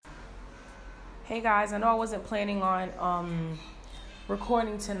Hey guys, I know I wasn't planning on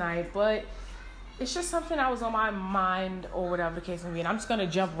recording tonight, but it's just something that was on my mind or whatever the case may be, and I'm just gonna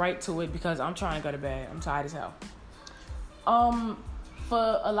jump right to it because I'm trying to go to bed. I'm tired as hell.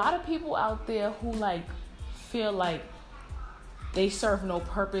 For a lot of people out there who feel like they serve no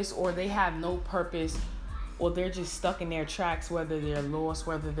purpose or they have no purpose or they're just stuck in their tracks, whether they're lost,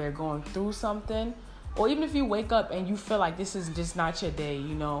 whether they're going through something, or even if you wake up and you feel like this is just not your day,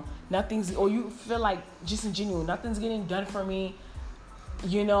 nothing's, or you feel like just in general, nothing's getting done for me, I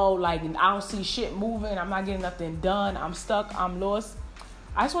don't see shit moving, I'm not getting nothing done, I'm stuck, I'm lost.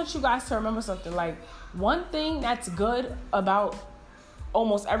 I just want you guys to remember something. One thing that's good about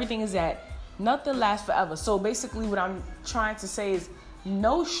almost everything is that nothing lasts forever. So basically what I'm trying to say is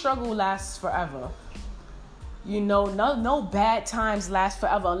no struggle lasts forever. No bad times last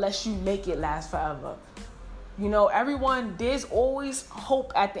forever unless you make it last forever. There's always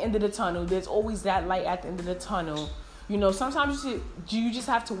hope at the end of the tunnel. There's always that light at the end of the tunnel. Sometimes you just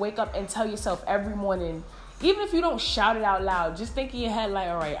have to wake up and tell yourself every morning, even if you don't shout it out loud, just think in your head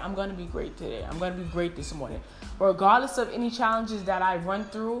all right, I'm going to be great today. I'm going to be great this morning. Regardless of any challenges that I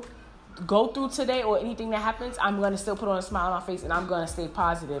go through today or anything that happens, I'm going to still put on a smile on my face and I'm going to stay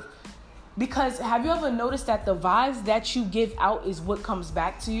positive. Because have you ever noticed that the vibes that you give out is what comes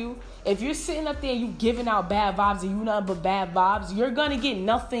back to you? If you're sitting up there and you giving out bad vibes and you nothing but bad vibes, you're going to get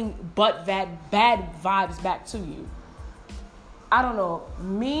nothing but that bad vibes back to you. I don't know.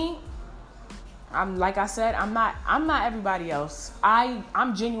 Me, I'm like I said, I'm not everybody else.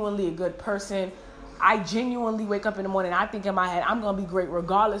 I'm genuinely a good person. I genuinely wake up in the morning and I think in my head, I'm going to be great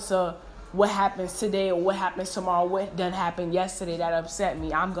regardless of what happens today or what happens tomorrow, what done happened yesterday that upset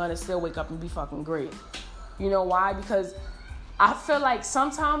me. I'm going to still wake up and be fucking great. You know why? Because I feel like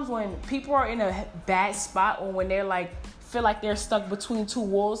sometimes when people are in a bad spot or when they're feel like they're stuck between two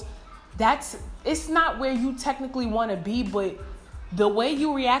walls, it's not where you technically want to be, but the way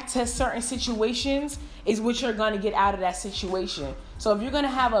you react to certain situations is what you're going to get out of that situation. So if you're going to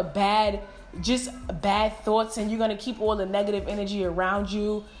have bad thoughts and you're going to keep all the negative energy around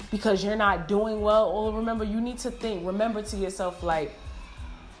you because you're not doing well, remember, you need to remember to yourself,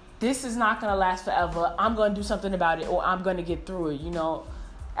 this is not going to last forever. I'm going to do something about it or I'm going to get through it.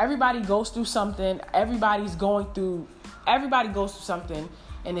 Everybody goes through something. Everybody goes through something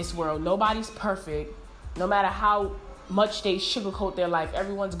in this world. Nobody's perfect. No matter how much they sugarcoat their life,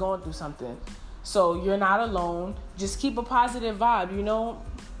 everyone's going through something. So you're not alone. Just keep a positive vibe,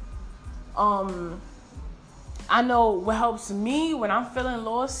 I know what helps me when I'm feeling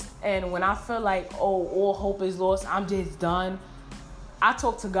lost and when I feel like, all hope is lost, I'm just done. I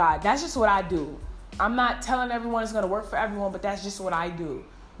talk to God. That's just what I do. I'm not telling everyone it's going to work for everyone, but that's just what I do.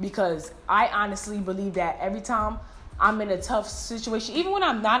 Because I honestly believe that every time I'm in a tough situation, even when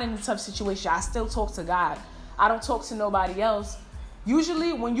I'm not in a tough situation, I still talk to God. I don't talk to nobody else.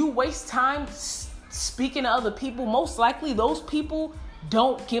 Usually when you waste time speaking to other people, most likely those people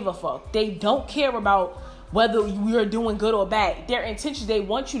don't give a fuck. They don't care about whether you're doing good or bad. Their intentions, they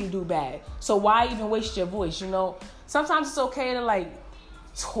want you to do bad. So why even waste your voice, Sometimes it's okay to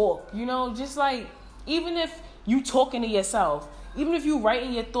talk, just even if you talking to yourself, even if you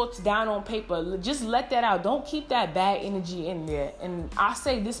writing your thoughts down on paper, just let that out. Don't keep that bad energy in there. And I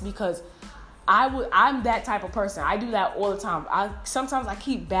say this because I'm that type of person. I do that all the time. Sometimes I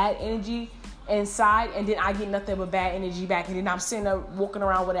keep bad energy inside and then I get nothing but bad energy back, and then I'm sitting there walking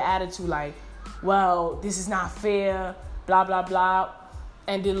around with an attitude well, this is not fair, blah blah blah.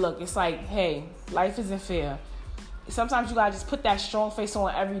 And then look, it's hey, life isn't fair. Sometimes you gotta just put that strong face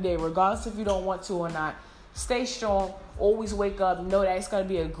on every day, regardless if you don't want to or not. Stay strong, always wake up, know that it's gonna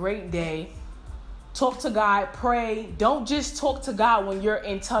be a great day. Talk to God, pray. Don't just talk to God when you're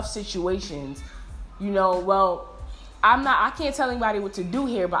in tough situations. I can't tell anybody what to do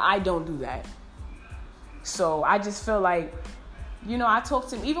here, but I don't do that. So I just feel I talk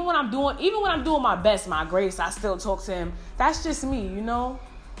to him even when I'm doing my best, my greatest. I still talk to him. That's just me,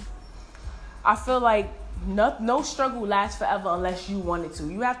 I feel no struggle lasts forever unless you want it to.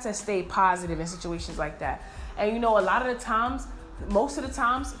 You have to stay positive in situations like that. And a lot of the times, most of the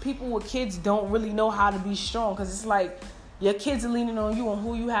times, people with kids don't really know how to be strong because it's your kids are leaning on you and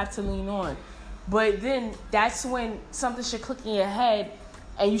who you have to lean on. But then that's when something should click in your head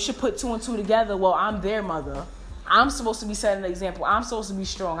and you should put two and two together. Well, I'm their mother. I'm supposed to be setting an example. I'm supposed to be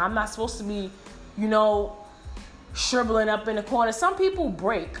strong. I'm not supposed to be, shriveling up in the corner. Some people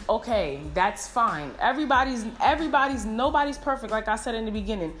break. Okay, that's fine. Nobody's perfect. Like I said in the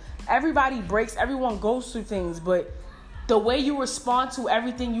beginning, everybody breaks. Everyone goes through things. But the way you respond to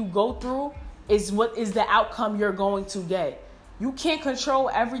everything you go through is what is the outcome you're going to get. You can't control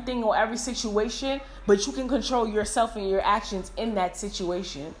everything or every situation, but you can control yourself and your actions in that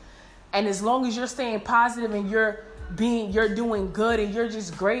situation. And as long as you're staying positive and you're doing good and you're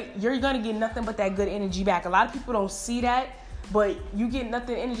just great, you're going to get nothing but that good energy back. A lot of people don't see that, but you get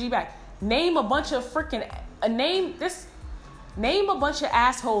nothing energy back. Name a bunch of name a bunch of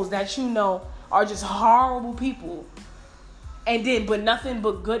assholes that you know are just horrible people. But nothing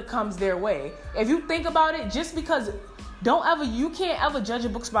but good comes their way. If you think about it, just because you can't ever judge a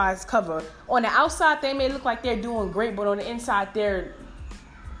book by its cover. On the outside, they may look like they're doing great, but on the inside, they're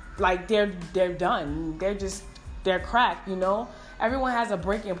done. They're cracked, you know? Everyone has a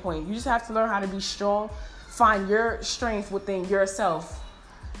breaking point. You just have to learn how to be strong, find your strength within yourself,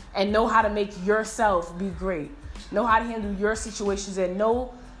 and know how to make yourself be great. Know how to handle your situations and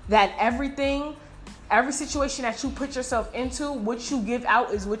know that every situation that you put yourself into, what you give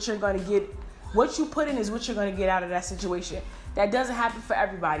out is what you're going to get. What you put in is what you're going to get out of that situation. That doesn't happen for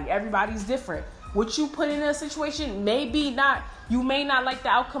everybody. Everybody's different. What you put in a situation you may not like the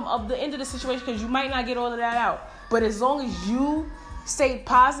outcome of the end of the situation because you might not get all of that out. But as long as you stayed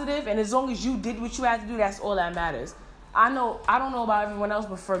positive and as long as you did what you had to do, that's all that matters. I don't know about everyone else,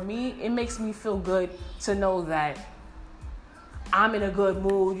 but for me, it makes me feel good to know that I'm in a good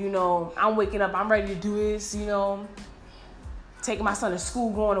mood, you know. I'm waking up, I'm ready to do this, you know. Taking my son to school,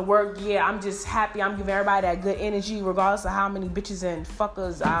 going to work. Yeah, I'm just happy. I'm giving everybody that good energy, regardless of how many bitches and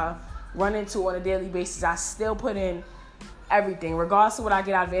fuckers I run into on a daily basis. I still put in everything, regardless of what I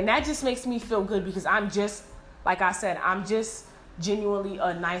get out of it. And that just makes me feel good because I'm just, like I said, I'm just genuinely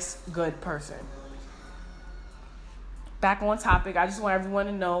a nice, good person. Back on topic, I just want everyone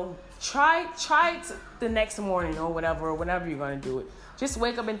to know, try it the next morning or whenever you're going to do it. Just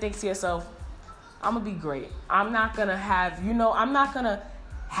wake up and think to yourself, I'm going to be great. I'm not going to have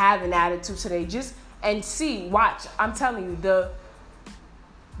an attitude today. Watch. I'm telling you,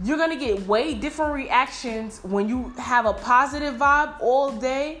 you're going to get way different reactions when you have a positive vibe all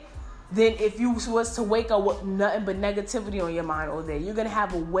day than if you was to wake up with nothing but negativity on your mind all day. You're going to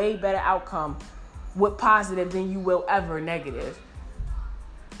have a way better outcome with positive than you will ever negative.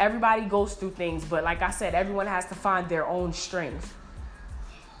 Everybody goes through things, but like I said, everyone has to find their own strength.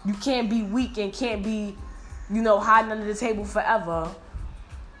 You can't be weak and can't be, hiding under the table forever.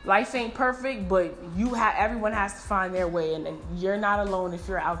 Life ain't perfect, but everyone has to find their way, and you're not alone if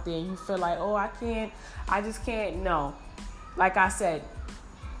you're out there and you feel like, oh, I just can't. No. Like I said,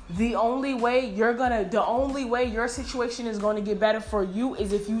 the only way your situation is going to get better for you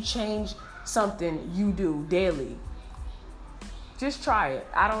is if you change something you do daily. Just try it.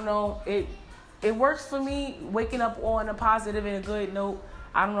 I don't know. It works for me, waking up on a positive and a good note.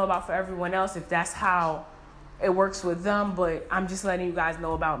 I don't know about for everyone else if that's how it works with them, but I'm just letting you guys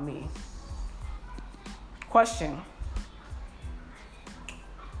know about me. Question.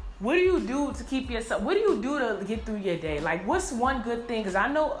 What do you do to keep yourself? What do you do to get through your day? Like, what's one good thing? Because I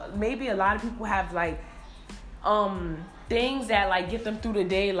know maybe a lot of people have things that get them through the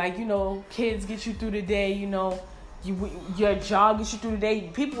day. Like, kids get you through the day. Your job gets you through the day.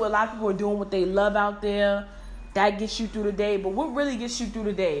 A lot of people are doing what they love out there. That gets you through the day. But what really gets you through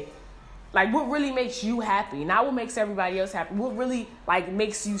the day? Like, what really makes you happy? Not what makes everybody else happy. What really,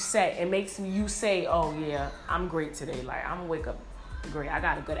 makes you set and makes you say, oh, yeah, I'm great today. Like, I'm going to wake up great. I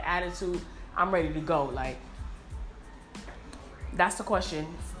got a good attitude. I'm ready to go. That's the question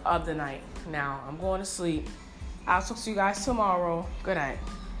of the night. Now, I'm going to sleep. I'll talk to you guys tomorrow. Good night.